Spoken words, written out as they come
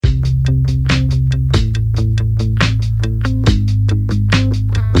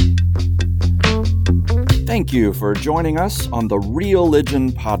Thank you for joining us on the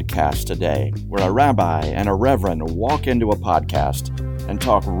Real-Ligion podcast today, where a rabbi and a reverend walk into a podcast and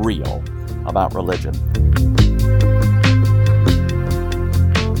talk real about religion.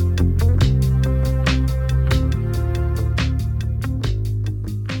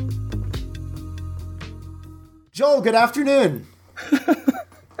 Joel, good afternoon.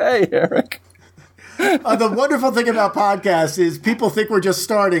 Hey, Eric. The wonderful thing about podcasts is people think we're just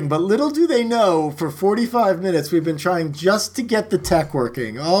starting, but little do they know, for 45 minutes we've been trying just to get the tech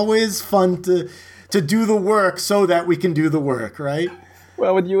working. Always fun to do the work so that we can do the work, right?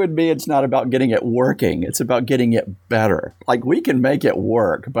 Well, with you and me, it's not about getting it working. It's about getting it better. Like, we can make it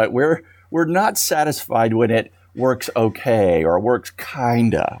work, but we're not satisfied when it works okay or works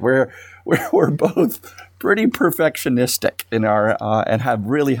kinda. We're both pretty perfectionistic in our and have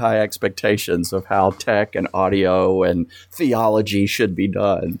really high expectations of how tech and audio and theology should be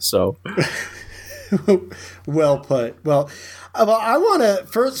done. So, well put. Well, I want to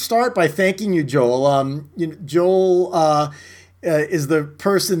first start by thanking you, Joel. Joel is the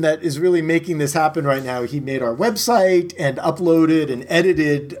person that is really making this happen right now. He made our website and uploaded and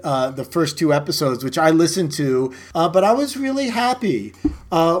edited the first two episodes, which I listened to. But I was really happy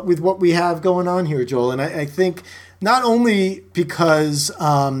with what we have going on here, Joel. And I think not only because,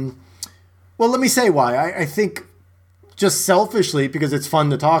 well, let me say why. I think just selfishly because it's fun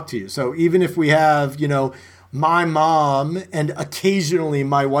to talk to you. So even if we have, my mom and occasionally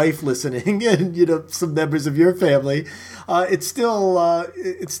my wife listening and, some members of your family, it's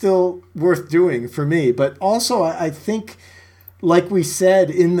still worth doing for me. But also I think, like we said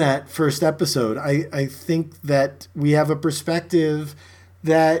in that first episode, I think that we have a perspective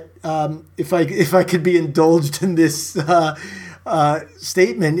that if I could be indulged in this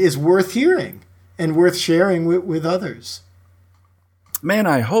statement, is worth hearing and worth sharing with others. Man,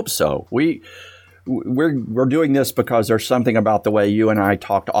 I hope so. We're doing this because there's something about the way you and I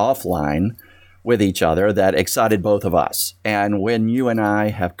talked offline with each other that excited both of us. And when you and I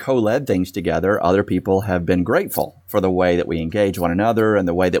have co-led things together, other people have been grateful for the way that we engage one another and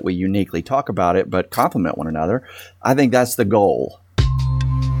the way that we uniquely talk about it, but complement one another. I think that's the goal.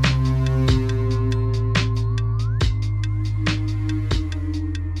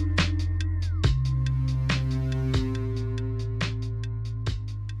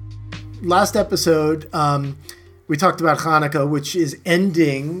 Last episode, we talked about Hanukkah, which is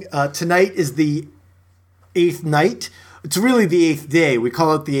ending. Tonight is the 8th night. It's really the 8th day. We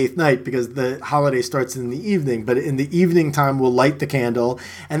call it the 8th night because the holiday starts in the evening. But in the evening time, we'll light the candle.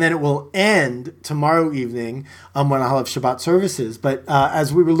 And then it will end tomorrow evening when I'll have Shabbat services. But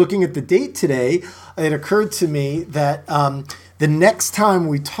as we were looking at the date today, it occurred to me that the next time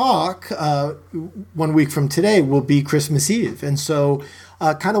we talk, 1 week from today, will be Christmas Eve. And so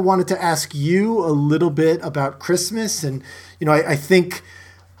kind of wanted to ask you a little bit about Christmas. And, I think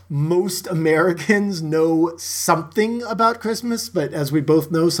most Americans know something about Christmas, but as we both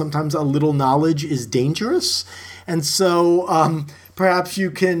know, sometimes a little knowledge is dangerous. And so perhaps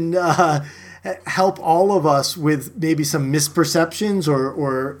you can help all of us with maybe some misperceptions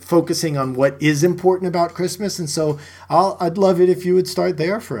or focusing on what is important about Christmas. And so I'd love it if you would start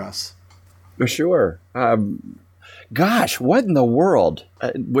there for us. For sure. Gosh, what in the world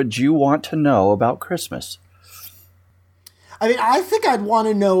would you want to know about Christmas? I mean, I think I'd want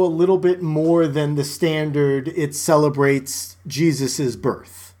to know a little bit more than the standard. It celebrates Jesus's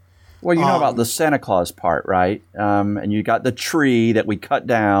birth. Well, you know about the Santa Claus part, right? And you got the tree that we cut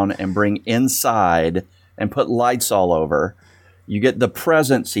down and bring inside and put lights all over. You get the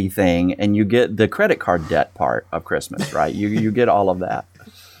presency thing, and you get the credit card debt part of Christmas, right? You get all of that.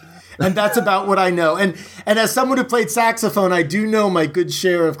 And that's about what I know. And as someone who played saxophone, I do know my good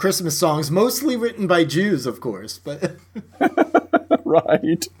share of Christmas songs, mostly written by Jews, of course. But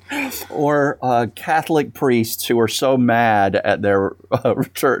right. Or Catholic priests who were so mad at their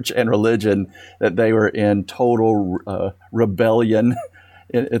church and religion that they were in total rebellion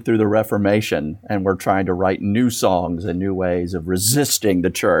through the Reformation and were trying to write new songs and new ways of resisting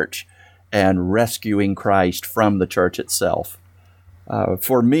the church and rescuing Christ from the church itself.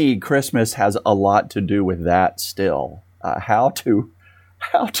 For me, Christmas has a lot to do with that still. How to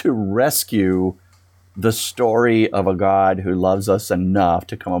rescue the story of a God who loves us enough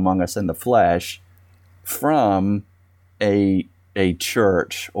to come among us in the flesh from a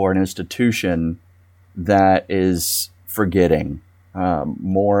church or an institution that is forgetting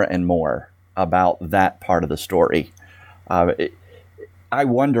more and more about that part of the story. I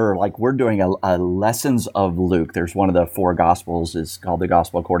wonder, like, we're doing a Lessons of Luke. There's one of the 4 Gospels. It's called the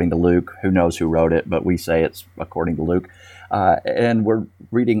Gospel According to Luke. Who knows who wrote it, but we say it's according to Luke. And we're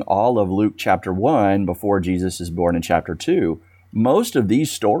reading all of Luke chapter 1 before Jesus is born in chapter 2. Most of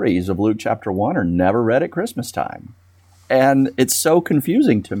these stories of Luke chapter 1 are never read at Christmas time. And it's so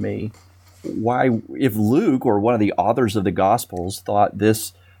confusing to me why, if Luke or one of the authors of the Gospels thought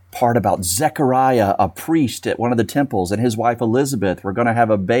this part about Zechariah, a priest at one of the temples, and his wife Elizabeth were going to have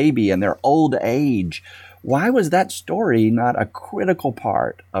a baby in their old age, why was that story not a critical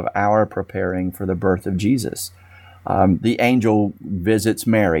part of our preparing for the birth of Jesus? The angel visits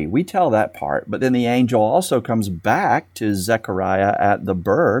Mary. We tell that part, but then the angel also comes back to Zechariah at the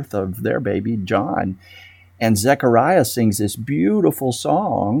birth of their baby John. And Zechariah sings this beautiful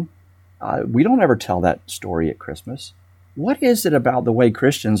song. We don't ever tell that story at Christmas. What is it about the way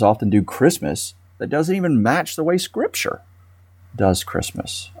Christians often do Christmas that doesn't even match the way Scripture does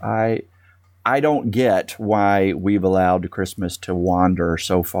Christmas? I don't get why we've allowed Christmas to wander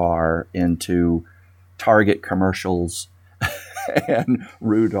so far into Target commercials and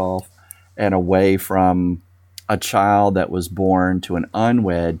Rudolph and away from a child that was born to an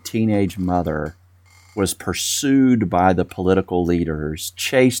unwed teenage mother, was pursued by the political leaders,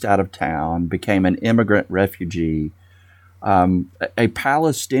 chased out of town, became an immigrant refugee, a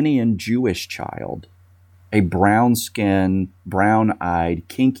Palestinian Jewish child, a brown-skinned, brown-eyed,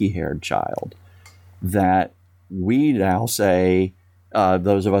 kinky-haired child that we now say,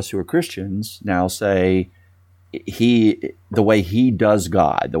 those of us who are Christians now say, the way he does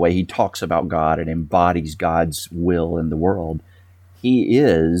God, the way he talks about God and embodies God's will in the world, he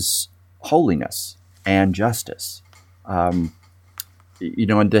is holiness and justice. And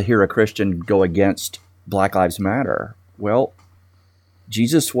to hear a Christian go against Black Lives Matter, well,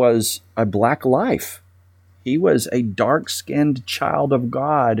 Jesus was a black life. He was a dark-skinned child of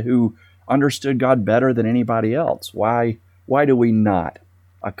God who understood God better than anybody else. Why do we not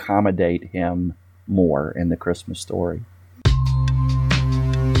accommodate him more in the Christmas story?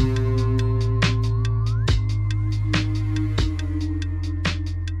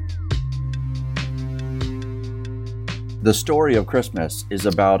 The story of Christmas is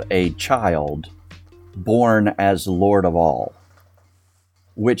about a child born as Lord of all,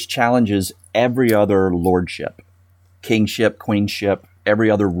 which challenges every other lordship, kingship, queenship,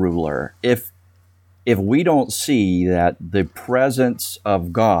 every other ruler. If we don't see that the presence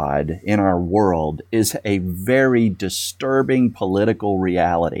of God in our world is a very disturbing political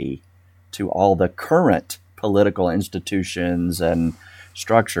reality to all the current political institutions and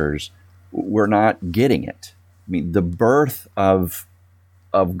structures, we're not getting it. I mean, the birth of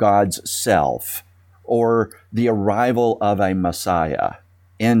God's self, or the arrival of a Messiah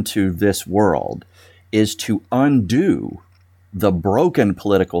into this world, is to undo the broken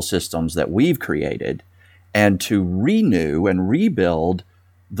political systems that we've created and to renew and rebuild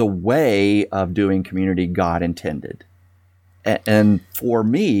the way of doing community God intended. And for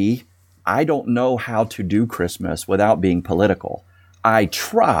me, I don't know how to do Christmas without being political. I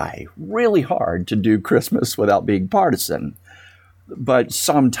try really hard to do Christmas without being partisan. But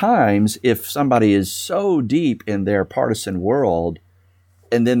sometimes if somebody is so deep in their partisan world,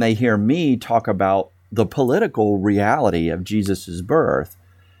 and then they hear me talk about the political reality of Jesus' birth,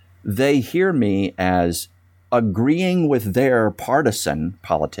 they hear me as agreeing with their partisan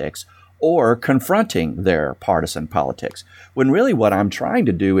politics or confronting their partisan politics, when really what I'm trying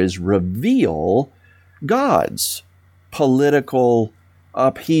to do is reveal God's political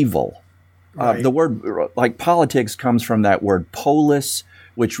upheaval. Right. The word, like politics, comes from that word polis,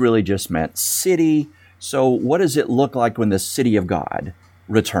 which really just meant city. So what does it look like when the city of God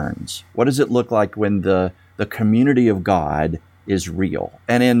returns? What does it look like when the community of God is real?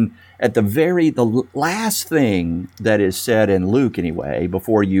 And at the last thing that is said in Luke, anyway,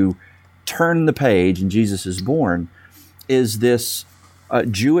 before you turn the page and Jesus is born, is this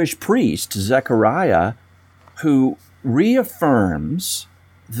Jewish priest, Zechariah, who reaffirms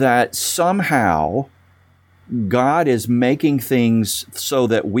that somehow God is making things so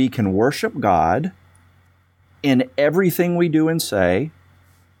that we can worship God in everything we do and say,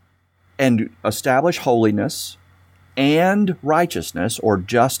 and establish holiness and righteousness or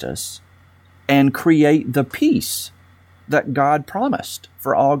justice, and create the peace that God promised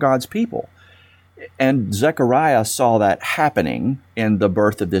for all God's people. And Zechariah saw that happening in the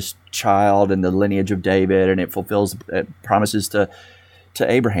birth of this child and the lineage of David, and it fulfills promises to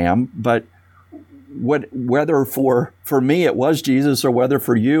Abraham. But whether for me it was Jesus, or whether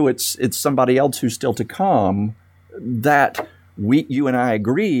for you it's somebody else who's still to come, that you and I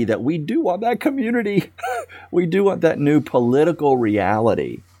agree that we do want that community. We do want that new political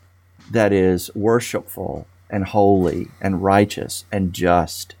reality that is worshipful and holy and righteous and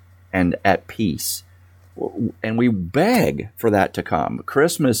just and at peace. And we beg for that to come.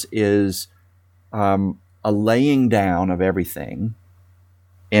 Christmas is a laying down of everything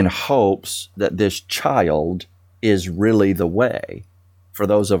in hopes that this child is really the way for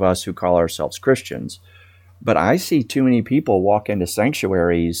those of us who call ourselves Christians. But I see too many people walk into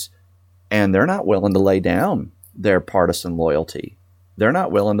sanctuaries and they're not willing to lay down their partisan loyalty. They're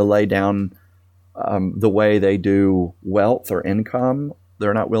not willing to lay down the way they do wealth or income.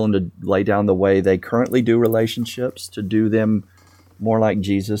 They're not willing to lay down the way they currently do relationships to do them more like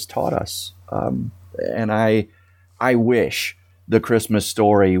Jesus taught us. And I wish the Christmas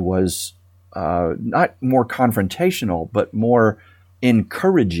story was not more confrontational, but more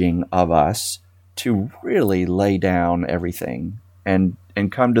encouraging of us to really lay down everything and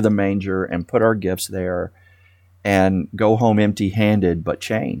come to the manger and put our gifts there and go home empty-handed but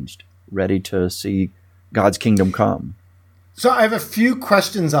changed, ready to see God's kingdom come. So I have a few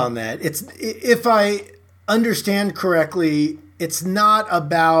questions on that. It's, if I understand correctly, it's not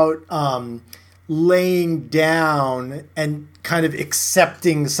about laying down and kind of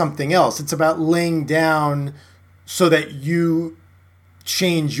accepting something else. It's about laying down so that you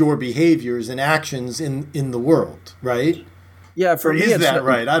change your behaviors and actions in the world, right? Yeah, for me, is that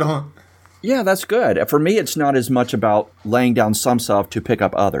right? I don't. Yeah, that's good. For me, it's not as much about laying down some stuff to pick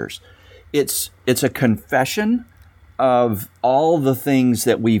up others. It's a confession of all the things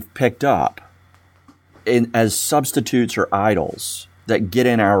that we've picked up as substitutes or idols that get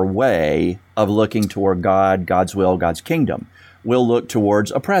in our way of looking toward God, God's will, God's kingdom. We'll look towards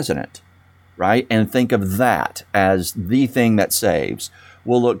a president, right? And think of that as the thing that saves.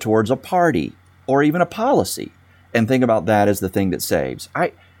 We'll look towards a party or even a policy and think about that as the thing that saves.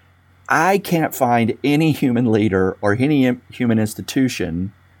 I can't find any human leader or any human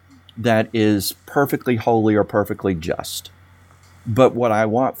institution that is perfectly holy or perfectly just. But what I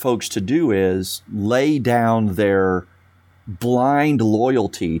want folks to do is lay down their blind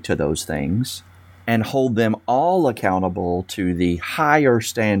loyalty to those things and hold them all accountable to the higher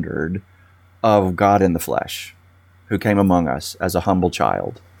standard of God in the flesh, who came among us as a humble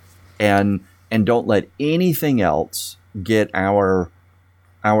child. And don't let anything else get our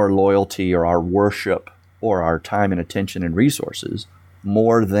loyalty or our worship or our time and attention and resources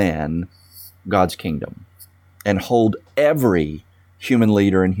more than God's kingdom. And hold every human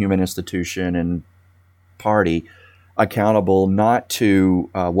leader and human institution and party accountable not to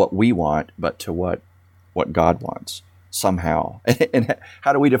what we want, but to what God wants somehow. And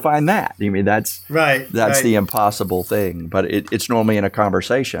how do we define that? I mean, that's right. The impossible thing. But it's normally in a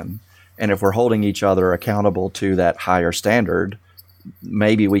conversation. And if we're holding each other accountable to that higher standard,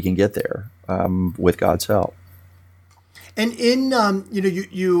 maybe we can get there with God's help. And in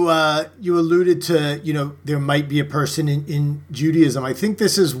you alluded to there might be a person in Judaism. I think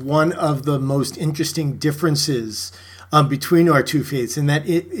this is one of the most interesting differences between our two faiths, in that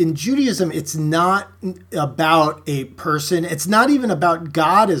in Judaism it's not about a person. It's not even about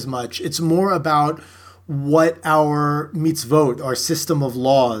God as much. It's more about what our mitzvot, our system of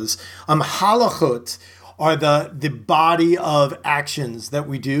laws, halachot, are the body of actions that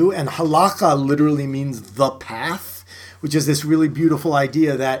we do, and halakha literally means the path, which is this really beautiful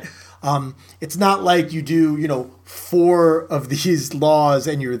idea that it's not like you do, 4 of these laws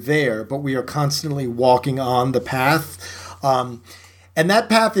and you're there, but we are constantly walking on the path. And that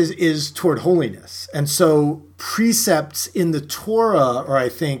path is toward holiness. And so precepts in the Torah are, I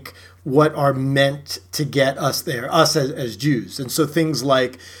think, what are meant to get us there, us as Jews. And so things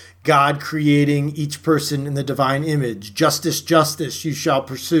like God creating each person in the divine image, justice, you shall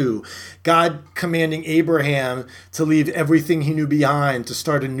pursue. God commanding Abraham to leave everything he knew behind to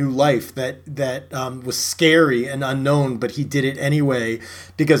start a new life that was scary and unknown, but he did it anyway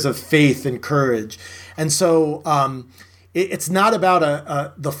because of faith and courage. And so it's not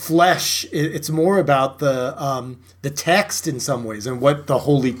about the flesh. It's more about the text in some ways and what the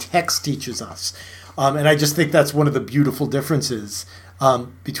holy text teaches us. And I just think that's one of the beautiful differences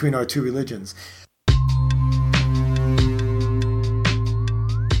between our two religions.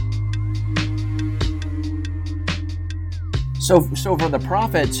 So for the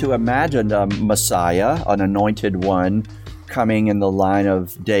prophets who imagined a Messiah, an anointed one, coming in the line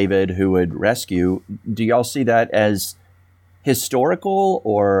of David who would rescue, do y'all see that as historical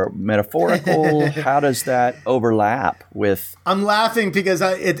or metaphorical? How does that overlap with? I'm laughing because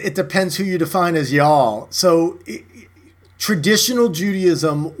it depends who you define as y'all. So traditional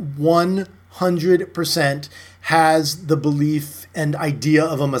Judaism 100% has the belief and idea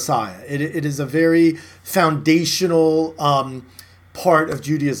of a Messiah. It is a very foundational part of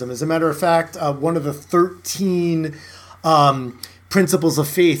Judaism. As a matter of fact, one of the 13 principles of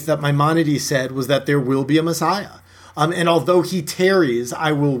faith that Maimonides said was that there will be a Messiah. And although he tarries,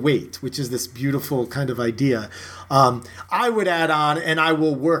 I will wait, which is this beautiful kind of idea. I would add on, and I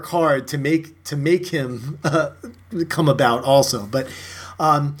will work hard to make him come about also. But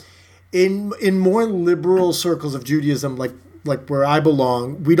in more liberal circles of Judaism, like where I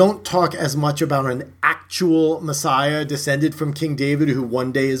belong, we don't talk as much about an actual Messiah descended from King David who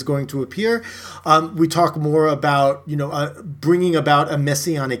one day is going to appear. We talk more about bringing about a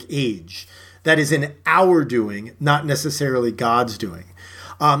messianic age that is in our doing, not necessarily God's doing.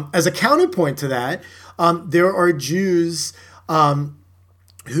 As a counterpoint to that, there are Jews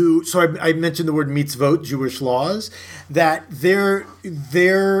who, so I mentioned the word mitzvot, Jewish laws, that they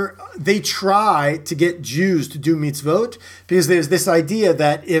try to get Jews to do mitzvot because there's this idea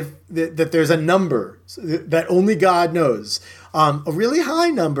that that there's a number that only God knows, a really high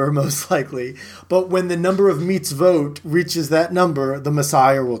number most likely, but when the number of mitzvot reaches that number, the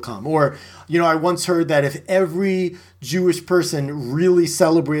Messiah will come. Or, I once heard that if every Jewish person really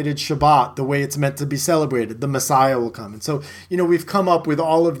celebrated Shabbat the way it's meant to be celebrated, the Messiah will come. And so, we've come up with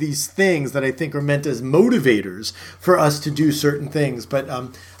all of these things that I think are meant as motivators for us to do certain things. But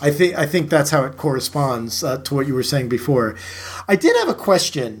I think that's how it corresponds to what you were saying before. I did have a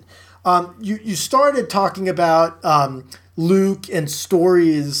question. You started talking about Luke and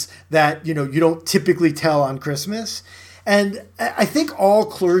stories that, you don't typically tell on Christmas. And I think all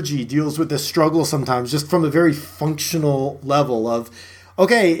clergy deals with this struggle sometimes, just from a very functional level of,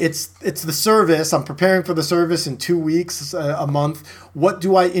 okay, it's the service. I'm preparing for the service in 2 weeks, a month. What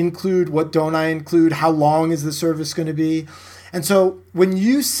do I include? What don't I include? How long is the service going to be? And so when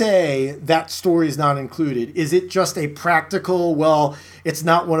you say that story is not included, is it just a practical, well, it's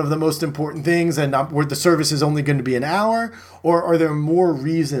not one of the most important things and where the service is only going to be an hour? Or are there more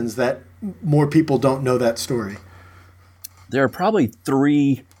reasons that more people don't know that story? There are probably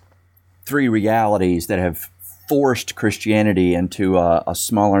three realities that have forced Christianity into a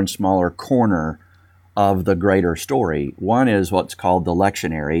smaller and smaller corner of the greater story. One is what's called the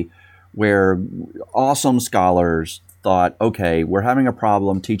lectionary, where awesome scholars thought, okay, we're having a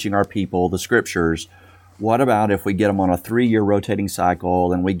problem teaching our people the scriptures. What about if we get them on a 3-year rotating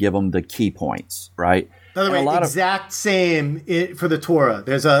cycle and we give them the key points, right? By the way, exact same for the Torah.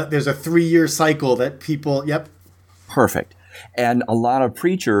 There's a 3-year cycle that people, yep. Perfect. And a lot of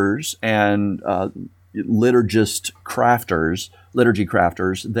preachers and liturgy crafters,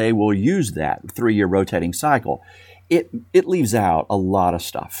 they will use that 3-year rotating cycle. It leaves out a lot of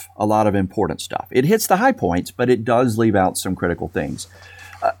stuff, a lot of important stuff. It hits the high points, but it does leave out some critical things.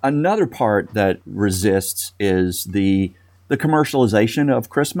 Another part that resists is the commercialization of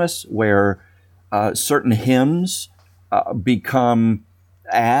Christmas, where certain hymns become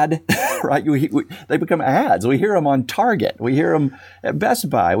right? They become ads. We hear them on Target. We hear them at Best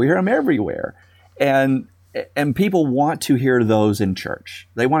Buy. We hear them everywhere. And people want to hear those in church.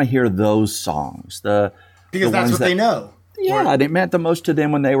 They want to hear those songs. Because that's what they know. Yeah, and it meant the most to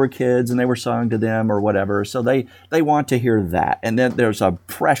them when they were kids and they were sung to them or whatever. So they want to hear that. And then there's a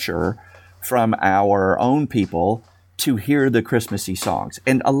pressure from our own people to hear the Christmassy songs.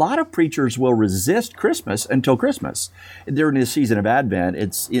 And a lot of preachers will resist Christmas until Christmas. During the season of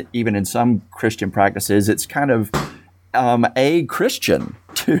Advent, even in some Christian practices, it's kind of a Christian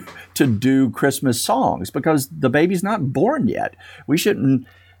to do Christmas songs because the baby's not born yet.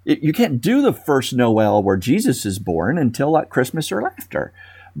 You can't do the first Noel where Jesus is born until at Christmas or after.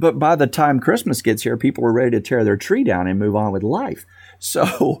 But by the time Christmas gets here, people are ready to tear their tree down and move on with life.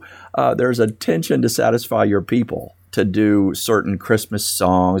 So there's a tension to satisfy your people to do certain Christmas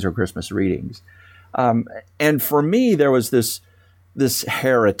songs or Christmas readings. And for me, there was this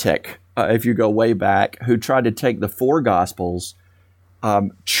heretic, if you go way back, who tried to take the 4 Gospels,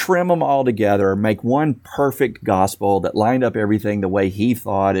 trim them all together, make one perfect gospel that lined up everything the way he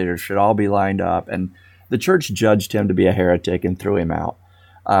thought it should all be lined up. And the church judged him to be a heretic and threw him out.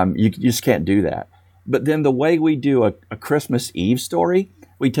 You just can't do that. But then the way we do a Christmas Eve story,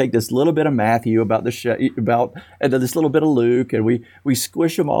 we take this little bit of Matthew and this little bit of Luke, and we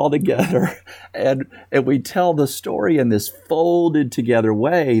squish them all together, and we tell the story in this folded together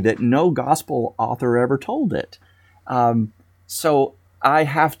way that no gospel author ever told it. So I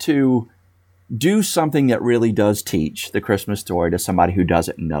have to do something that really does teach the Christmas story to somebody who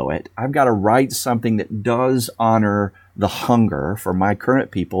doesn't know it. I've got to write something that does honor the hunger for my current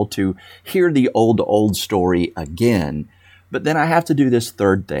people to hear the old story again. But then I have to do this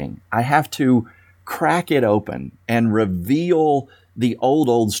third thing. I have to crack it open and reveal the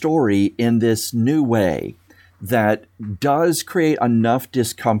old story in this new way that does create enough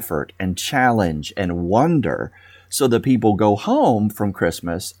discomfort and challenge and wonder so that people go home from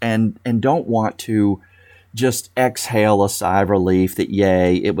Christmas and don't want to just exhale a sigh of relief that,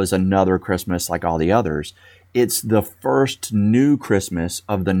 yay, it was another Christmas like all the others. It's the first new Christmas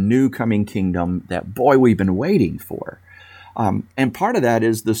of the new coming kingdom that, boy, we've been waiting for. And part of that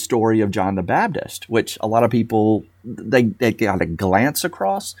is the story of John the Baptist, which a lot of people, they got a glance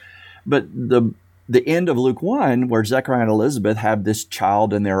across. But the end of Luke 1, where Zechariah and Elizabeth have this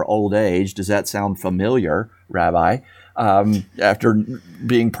child in their old age, does that sound familiar, Rabbi? After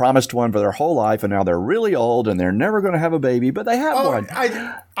being promised one for their whole life, and now they're really old and they're never going to have a baby, but they have one.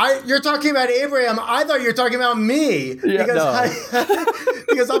 You're talking about Abraham. I thought you were talking about me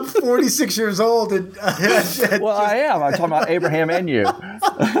because I'm 46 years old. And well, I am. I'm talking about Abraham and you.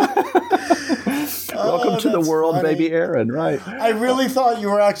 Welcome to the world, funny. Baby Aaron. Right. I really thought you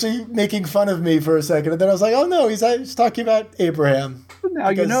were actually making fun of me for a second, and then I was like, "Oh no, he's talking about Abraham." Now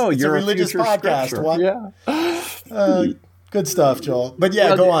you know it's you're a religious podcast. Yeah. Good stuff, Joel. But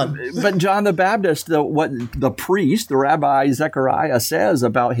yeah, go on. But John the Baptist, what the priest, the Rabbi Zechariah says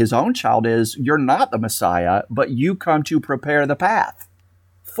about his own child is, "You're not the Messiah, but you come to prepare the path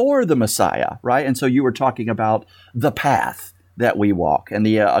for the Messiah," right? And so you were talking about the path that we walk and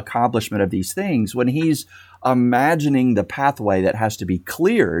the accomplishment of these things. When he's imagining the pathway that has to be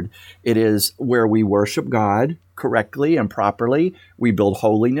cleared, it is where we worship God correctly and properly. We build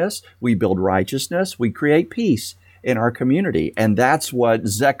holiness, we build righteousness, we create peace in our community. And that's what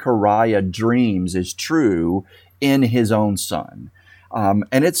Zechariah dreams is true in his own son.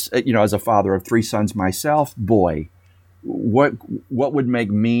 And it's, as a father of 3 sons myself, boy, what would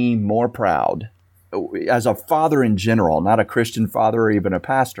make me more proud as a father in general, not a Christian father or even a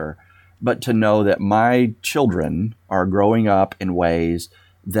pastor, but to know that my children are growing up in ways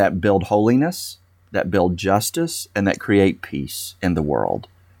that build holiness, that build justice, and that create peace in the world.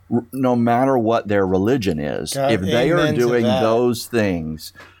 No matter what their religion is, if they are doing those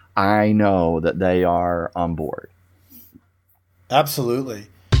things, I know that they are on board. Absolutely.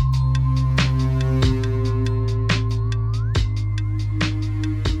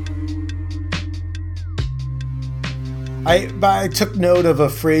 I took note of a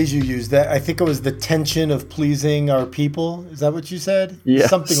phrase you used, that I think it was the tension of pleasing our people. Is that what you said? Yes.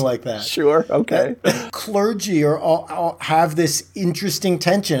 Something like that. Sure. Okay. Clergy all have this interesting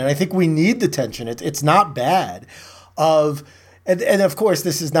tension, and I think we need the tension. It's not bad. And of course,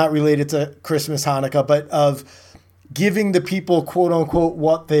 this is not related to Christmas, Hanukkah, but of giving the people, quote unquote,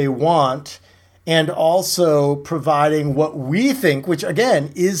 what they want, and also providing what we think, which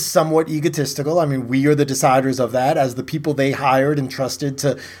again is somewhat egotistical. I mean, we are the deciders of that as the people they hired and trusted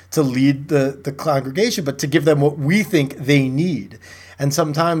to lead the congregation, but to give them what we think they need. And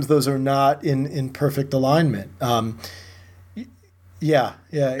sometimes those are not in perfect alignment.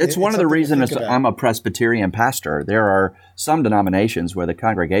 It's one of the reasons I'm a Presbyterian pastor. There are some denominations where the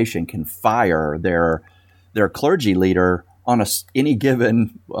congregation can fire their clergy leader on any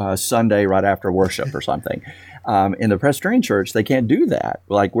given Sunday right after worship or something. In the Presbyterian Church, they can't do that.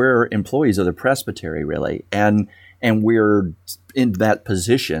 Like, we're employees of the presbytery, really, and we're in that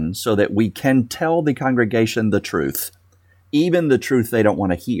position so that we can tell the congregation the truth, even the truth they don't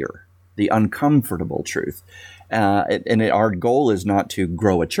want to hear, the uncomfortable truth. And our goal is not to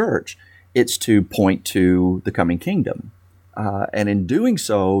grow a church; it's to point to the coming kingdom. And in doing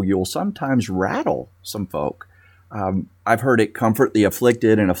so, you'll sometimes rattle some folk. I've heard it comfort the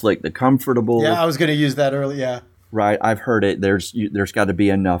afflicted and afflict the comfortable. Yeah, I was going to use that earlier. Yeah. Right. I've heard it. There's got to be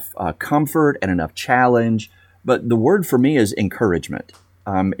enough comfort and enough challenge. But the word for me is encouragement.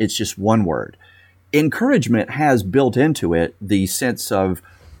 It's just one word. Encouragement has built into it the sense of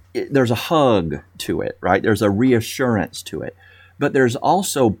there's a hug to it, right? There's a reassurance to it. But there's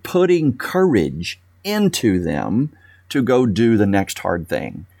also putting courage into them to go do the next hard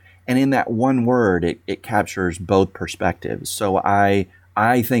thing. And in that one word, it captures both perspectives. So I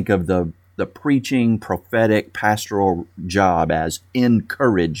think of the preaching, prophetic, pastoral job as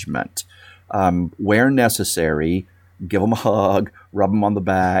encouragement. Where necessary, give them a hug, rub them on the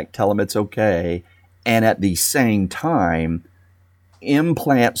back, tell them it's okay. And at the same time,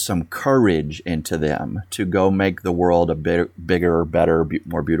 implant some courage into them to go make the world a bigger, better,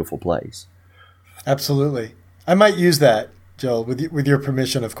 more beautiful place. Absolutely. I might use that, Joel, with your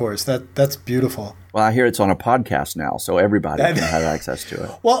permission, of course. That's beautiful. Well, I hear it's on a podcast now, so everybody can have access to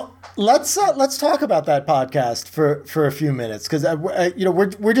it. Well, let's talk about that podcast for a few minutes, because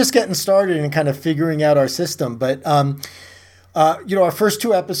we're just getting started and kind of figuring out our system. But Our first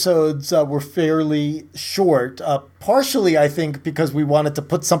two episodes were fairly short, partially, I think, because we wanted to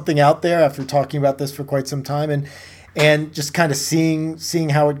put something out there after talking about this for quite some time and just kind of seeing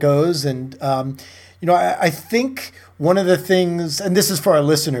how it goes. And, I think one of the things, and this is for our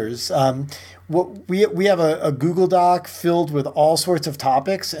listeners, we have a Google Doc filled with all sorts of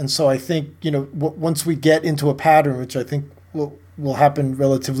topics. And so I think, once we get into a pattern, which I think will happen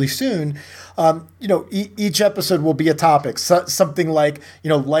relatively soon, each episode will be a topic, something like,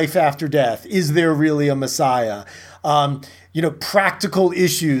 life after death. Is there really a Messiah? Practical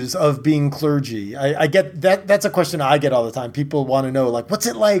issues of being clergy. I get that. That's a question I get all the time. People want to know, like, what's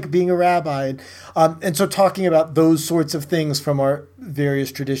it like being a rabbi? And so talking about those sorts of things from our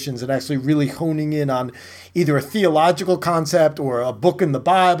various traditions and actually really honing in on either a theological concept or a book in the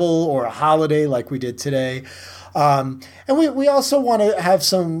Bible or a holiday like we did today. And we also want to have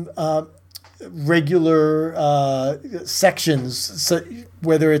some regular sections, so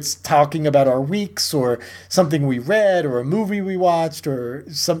whether it's talking about our weeks or something we read or a movie we watched or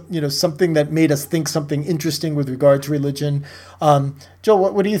something that made us think something interesting with regard to religion. Joe,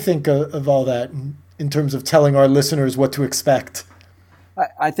 what do you think of all that in terms of telling our listeners what to expect?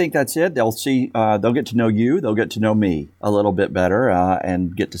 I think that's it. They'll see. They'll get to know you. They'll get to know me a little bit better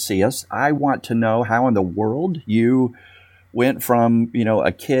and get to see us. I want to know how in the world you went from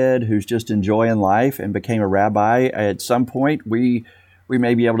a kid who's just enjoying life and became a rabbi. At some point, we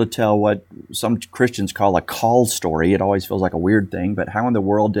may be able to tell what some Christians call a call story. It always feels like a weird thing, but how in the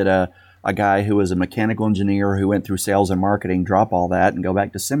world did a guy who was a mechanical engineer who went through sales and marketing drop all that and go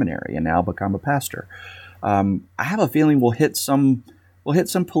back to seminary and now become a pastor? I have a feeling we'll hit some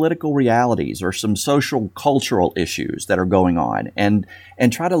political realities or some social cultural issues that are going on and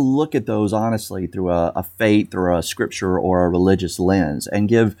try to look at those honestly through a faith or a scripture or a religious lens and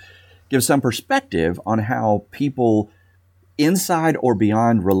give some perspective on how people inside or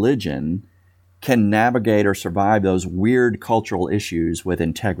beyond religion can navigate or survive those weird cultural issues with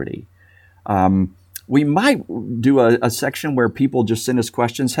integrity. We might do a section where people just send us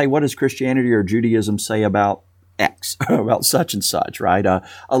questions. Hey, what does Christianity or Judaism say about X, about such and such, right? A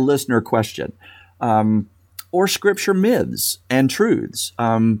listener question. Or scripture myths and truths.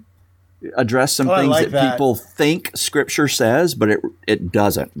 Address some things like that people think scripture says, but it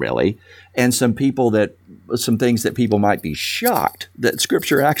doesn't really. And some things that people might be shocked that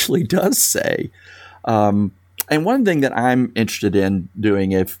scripture actually does say. And one thing that I'm interested in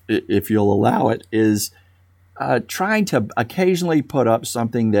doing, if you'll allow it, is trying to occasionally put up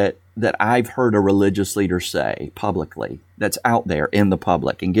something that I've heard a religious leader say publicly that's out there in the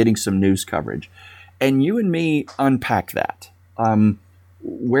public and getting some news coverage. And you and me unpack that.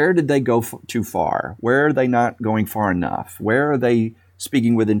 Where did they go too far? Where are they not going far enough? Where are they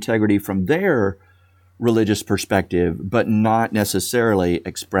speaking with integrity from their religious perspective, but not necessarily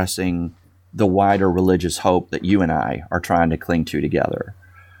expressing the wider religious hope that you and I are trying to cling to together?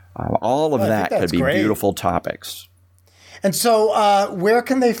 All of that could be great. Beautiful topics. And so where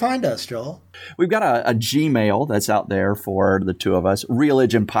can they find us, Joel? We've got a Gmail that's out there for the two of us,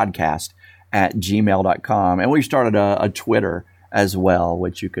 religionpodcast@gmail.com. And we've started a Twitter as well,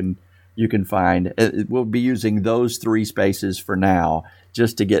 which you can find. We'll be using those three spaces for now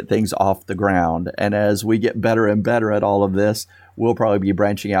just to get things off the ground. And as we get better and better at all of this, we'll probably be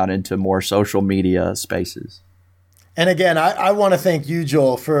branching out into more social media spaces. And again, I want to thank you,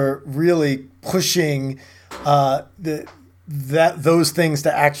 Joel, for really pushing those things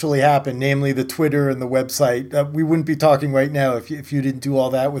to actually happen, namely the Twitter and the website. We wouldn't be talking right now if you didn't do all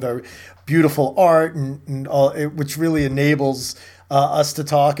that with our beautiful art and all, which really enables us to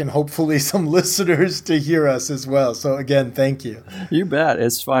talk and hopefully some listeners to hear us as well. So again, thank you. You bet.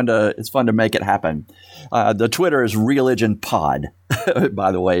 It's fun to make it happen. The Twitter is Religion Pod,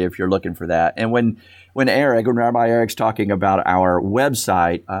 by the way, if you're looking for that. And when Rabbi Eric's talking about our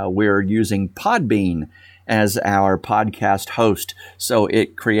website, we're using Podbean as our podcast host. So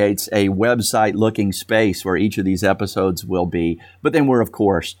it creates a website-looking space where each of these episodes will be. But then we're, of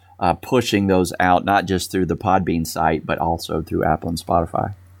course, pushing those out, not just through the Podbean site, but also through Apple and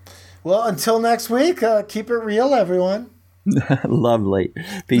Spotify. Well, until next week, keep it real, everyone. Lovely.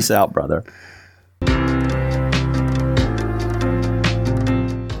 Peace out, brother.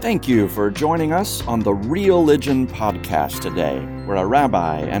 Thank you for joining us on the Religion Podcast today, where a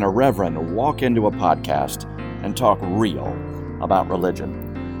rabbi and a reverend walk into a podcast and talk real about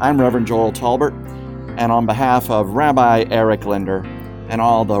religion. I'm Reverend Joel Talbert, and on behalf of Rabbi Eric Linder and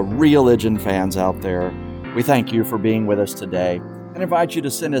all the Religion fans out there, we thank you for being with us today and invite you to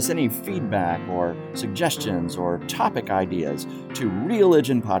send us any feedback or suggestions or topic ideas to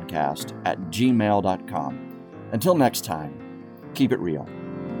religionpodcast@gmail.com. Until next time, Keep it real.